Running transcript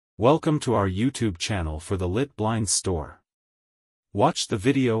Welcome to our YouTube channel for the Lit Blinds store. Watch the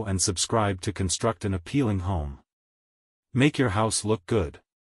video and subscribe to construct an appealing home. Make your house look good.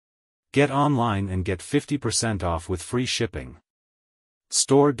 Get online and get 50% off with free shipping.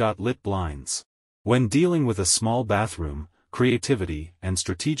 Store.litblinds. When dealing with a small bathroom, creativity and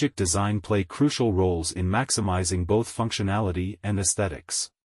strategic design play crucial roles in maximizing both functionality and aesthetics.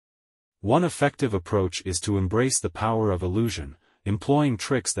 One effective approach is to embrace the power of illusion, employing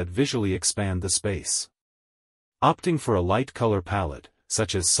tricks that visually expand the space. Opting for a light color palette,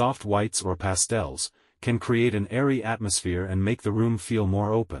 such as soft whites or pastels, can create an airy atmosphere and make the room feel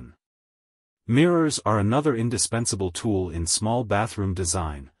more open. Mirrors are another indispensable tool in small bathroom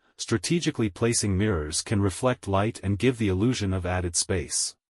design. Strategically placing mirrors can reflect light and give the illusion of added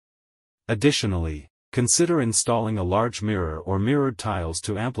space. Additionally, consider installing a large mirror or mirrored tiles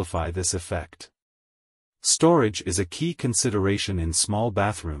to amplify this effect. Storage is a key consideration in small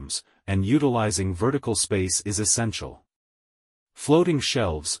bathrooms, and utilizing vertical space is essential. Floating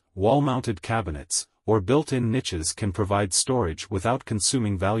shelves, wall-mounted cabinets, or built-in niches can provide storage without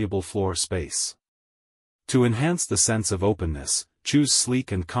consuming valuable floor space. To enhance the sense of openness, choose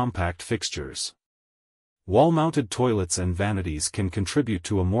sleek and compact fixtures. Wall-mounted toilets and vanities can contribute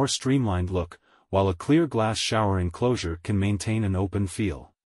to a more streamlined look, while a clear glass shower enclosure can maintain an open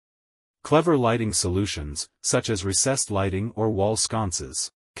feel. Clever lighting solutions, such as recessed lighting or wall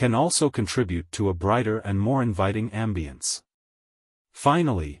sconces, can also contribute to a brighter and more inviting ambience.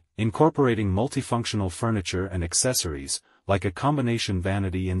 Finally, incorporating multifunctional furniture and accessories, like a combination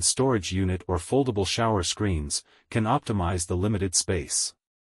vanity and storage unit or foldable shower screens, can optimize the limited space.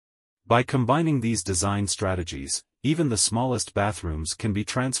 By combining these design strategies, even the smallest bathrooms can be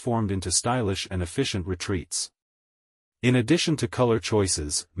transformed into stylish and efficient retreats. In addition to color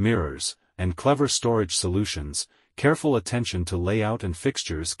choices, mirrors, and clever storage solutions, careful attention to layout and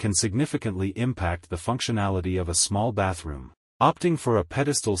fixtures can significantly impact the functionality of a small bathroom. Opting for a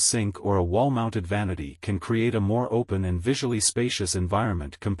pedestal sink or a wall-mounted vanity can create a more open and visually spacious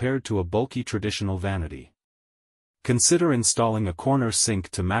environment compared to a bulky traditional vanity. Consider installing a corner sink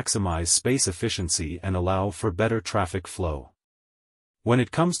to maximize space efficiency and allow for better traffic flow. When it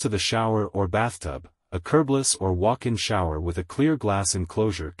comes to the shower or bathtub, a curbless or walk-in shower with a clear glass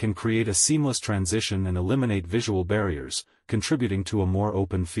enclosure can create a seamless transition and eliminate visual barriers, contributing to a more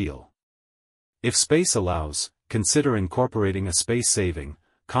open feel. If space allows, consider incorporating a space-saving,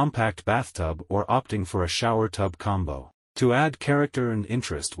 compact bathtub or opting for a shower-tub combo. To add character and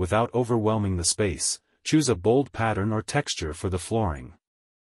interest without overwhelming the space, choose a bold pattern or texture for the flooring.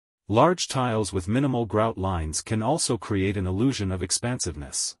 Large tiles with minimal grout lines can also create an illusion of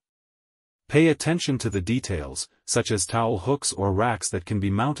expansiveness. Pay attention to the details, such as towel hooks or racks that can be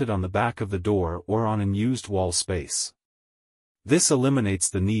mounted on the back of the door or on unused wall space. This eliminates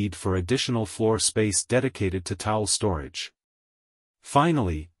the need for additional floor space dedicated to towel storage.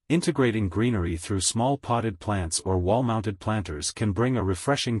 Finally, integrating greenery through small potted plants or wall-mounted planters can bring a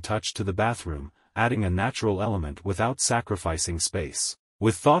refreshing touch to the bathroom, adding a natural element without sacrificing space.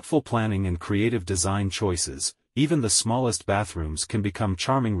 With thoughtful planning and creative design choices, even the smallest bathrooms can become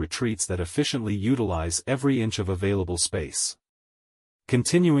charming retreats that efficiently utilize every inch of available space.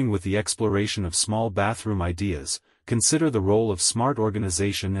 Continuing with the exploration of small bathroom ideas, consider the role of smart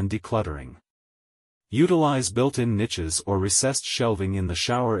organization and decluttering. Utilize built-in niches or recessed shelving in the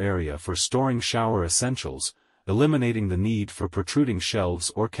shower area for storing shower essentials, eliminating the need for protruding shelves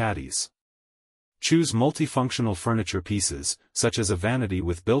or caddies. Choose multifunctional furniture pieces, such as a vanity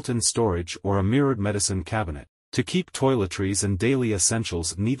with built-in storage or a mirrored medicine cabinet, to keep toiletries and daily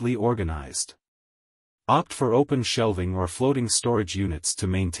essentials neatly organized. Opt for open shelving or floating storage units to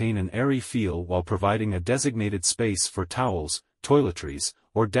maintain an airy feel while providing a designated space for towels, toiletries,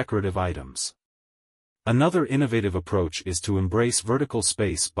 or decorative items. Another innovative approach is to embrace vertical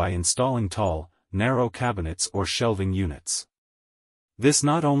space by installing tall, narrow cabinets or shelving units. This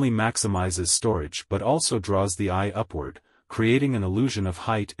not only maximizes storage but also draws the eye upward, creating an illusion of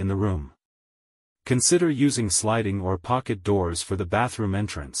height in the room. Consider using sliding or pocket doors for the bathroom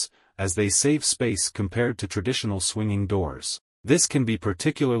entrance, as they save space compared to traditional swinging doors. This can be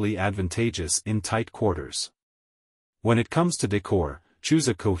particularly advantageous in tight quarters. When it comes to decor, choose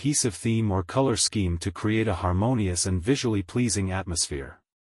a cohesive theme or color scheme to create a harmonious and visually pleasing atmosphere.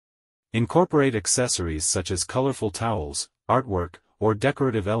 Incorporate accessories such as colorful towels, artwork, or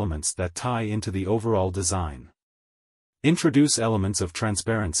decorative elements that tie into the overall design. Introduce elements of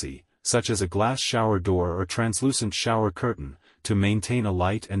transparency, such as a glass shower door or translucent shower curtain, to maintain a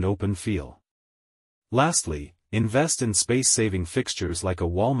light and open feel. Lastly, invest in space-saving fixtures like a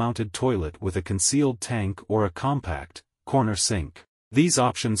wall-mounted toilet with a concealed tank or a compact, corner sink. These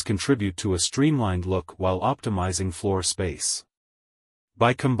options contribute to a streamlined look while optimizing floor space.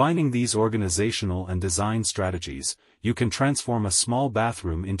 By combining these organizational and design strategies, you can transform a small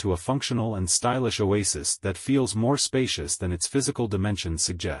bathroom into a functional and stylish oasis that feels more spacious than its physical dimensions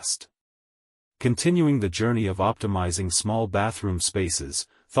suggest. Continuing the journey of optimizing small bathroom spaces,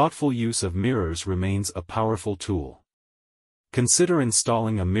 thoughtful use of mirrors remains a powerful tool. Consider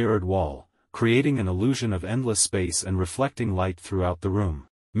installing a mirrored wall, creating an illusion of endless space and reflecting light throughout the room.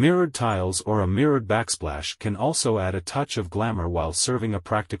 Mirrored tiles or a mirrored backsplash can also add a touch of glamour while serving a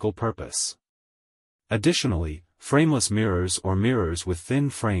practical purpose. Additionally, frameless mirrors or mirrors with thin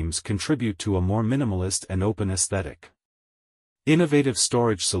frames contribute to a more minimalist and open aesthetic. Innovative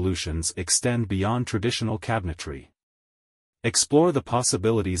storage solutions extend beyond traditional cabinetry. Explore the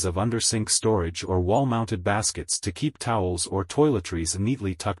possibilities of under-sink storage or wall-mounted baskets to keep towels or toiletries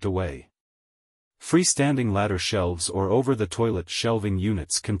neatly tucked away. Freestanding ladder shelves or over-the-toilet shelving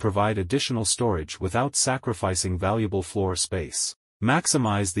units can provide additional storage without sacrificing valuable floor space.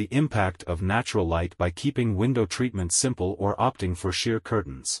 Maximize the impact of natural light by keeping window treatment simple or opting for sheer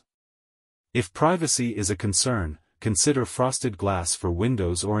curtains. If privacy is a concern, consider frosted glass for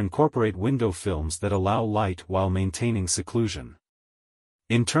windows or incorporate window films that allow light while maintaining seclusion.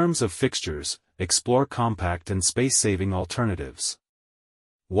 In terms of fixtures, explore compact and space-saving alternatives.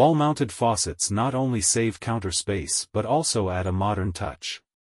 Wall-mounted faucets not only save counter space but also add a modern touch.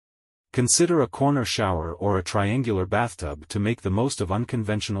 Consider a corner shower or a triangular bathtub to make the most of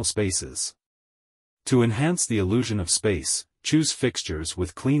unconventional spaces. To enhance the illusion of space, choose fixtures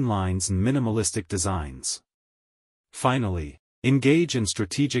with clean lines and minimalistic designs. Finally, engage in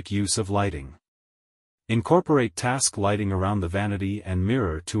strategic use of lighting. Incorporate task lighting around the vanity and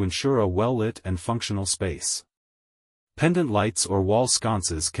mirror to ensure a well-lit and functional space. Pendant lights or wall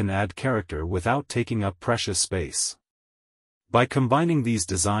sconces can add character without taking up precious space. By combining these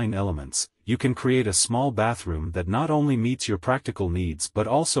design elements, you can create a small bathroom that not only meets your practical needs but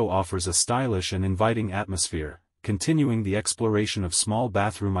also offers a stylish and inviting atmosphere. Continuing the exploration of small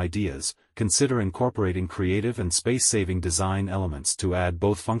bathroom ideas, consider incorporating creative and space-saving design elements to add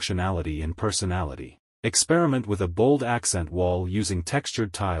both functionality and personality. Experiment with a bold accent wall using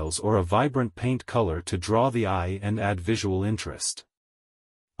textured tiles or a vibrant paint color to draw the eye and add visual interest.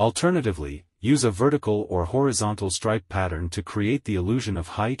 Alternatively, use a vertical or horizontal stripe pattern to create the illusion of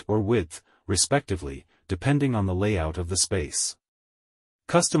height or width, respectively, depending on the layout of the space.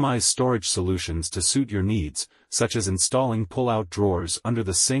 Customize storage solutions to suit your needs, such as installing pull-out drawers under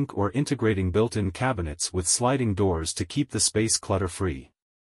the sink or integrating built-in cabinets with sliding doors to keep the space clutter-free.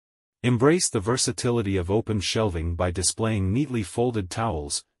 Embrace the versatility of open shelving by displaying neatly folded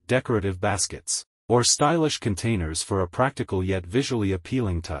towels, decorative baskets, or stylish containers for a practical yet visually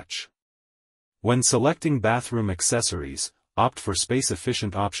appealing touch. When selecting bathroom accessories, opt for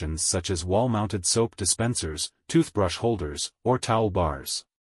space-efficient options such as wall-mounted soap dispensers, toothbrush holders, or towel bars.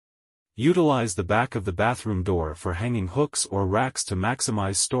 Utilize the back of the bathroom door for hanging hooks or racks to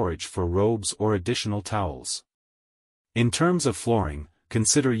maximize storage for robes or additional towels. In terms of flooring,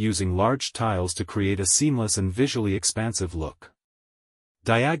 consider using large tiles to create a seamless and visually expansive look.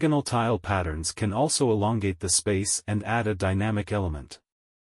 Diagonal tile patterns can also elongate the space and add a dynamic element.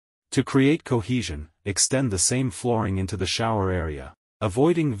 To create cohesion, extend the same flooring into the shower area,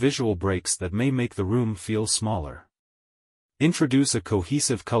 avoiding visual breaks that may make the room feel smaller. Introduce a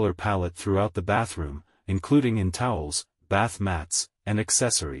cohesive color palette throughout the bathroom, including in towels, bath mats, and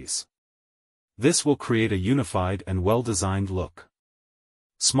accessories. This will create a unified and well-designed look.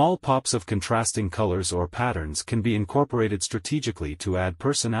 Small pops of contrasting colors or patterns can be incorporated strategically to add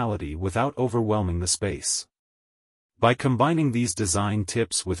personality without overwhelming the space. By combining these design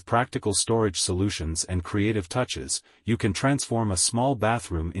tips with practical storage solutions and creative touches, you can transform a small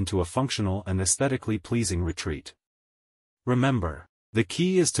bathroom into a functional and aesthetically pleasing retreat. Remember, the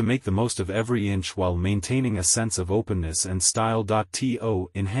key is to make the most of every inch while maintaining a sense of openness and style. To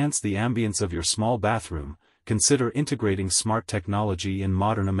enhance the ambience of your small bathroom, consider integrating smart technology and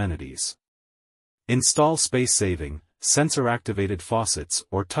modern amenities. Install space-saving, sensor-activated faucets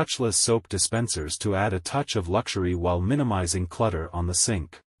or touchless soap dispensers to add a touch of luxury while minimizing clutter on the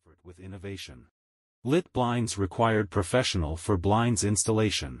sink. With innovation. Lit blinds required professional for blinds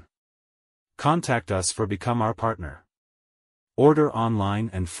installation. Contact us for become our partner. Order online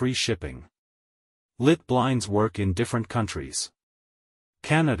and free shipping. Lit blinds work in different countries.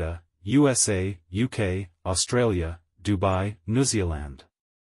 Canada, USA, UK, Australia, Dubai, New Zealand.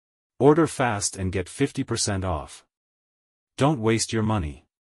 Order fast and get 50% off. Don't waste your money.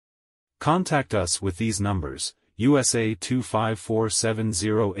 Contact us with these numbers. USA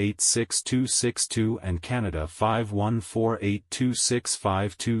 2547086262 and Canada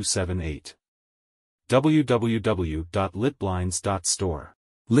 5148265278. www.litblinds.store.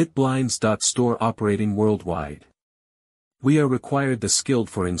 Litblinds.store operating worldwide. We are required the skilled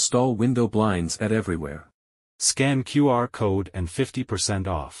for install window blinds at everywhere. Scan QR code and 50%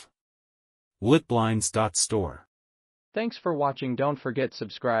 off. Litblinds.store. Thanks for watching. Don't forget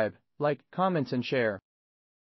subscribe, like, comments and share.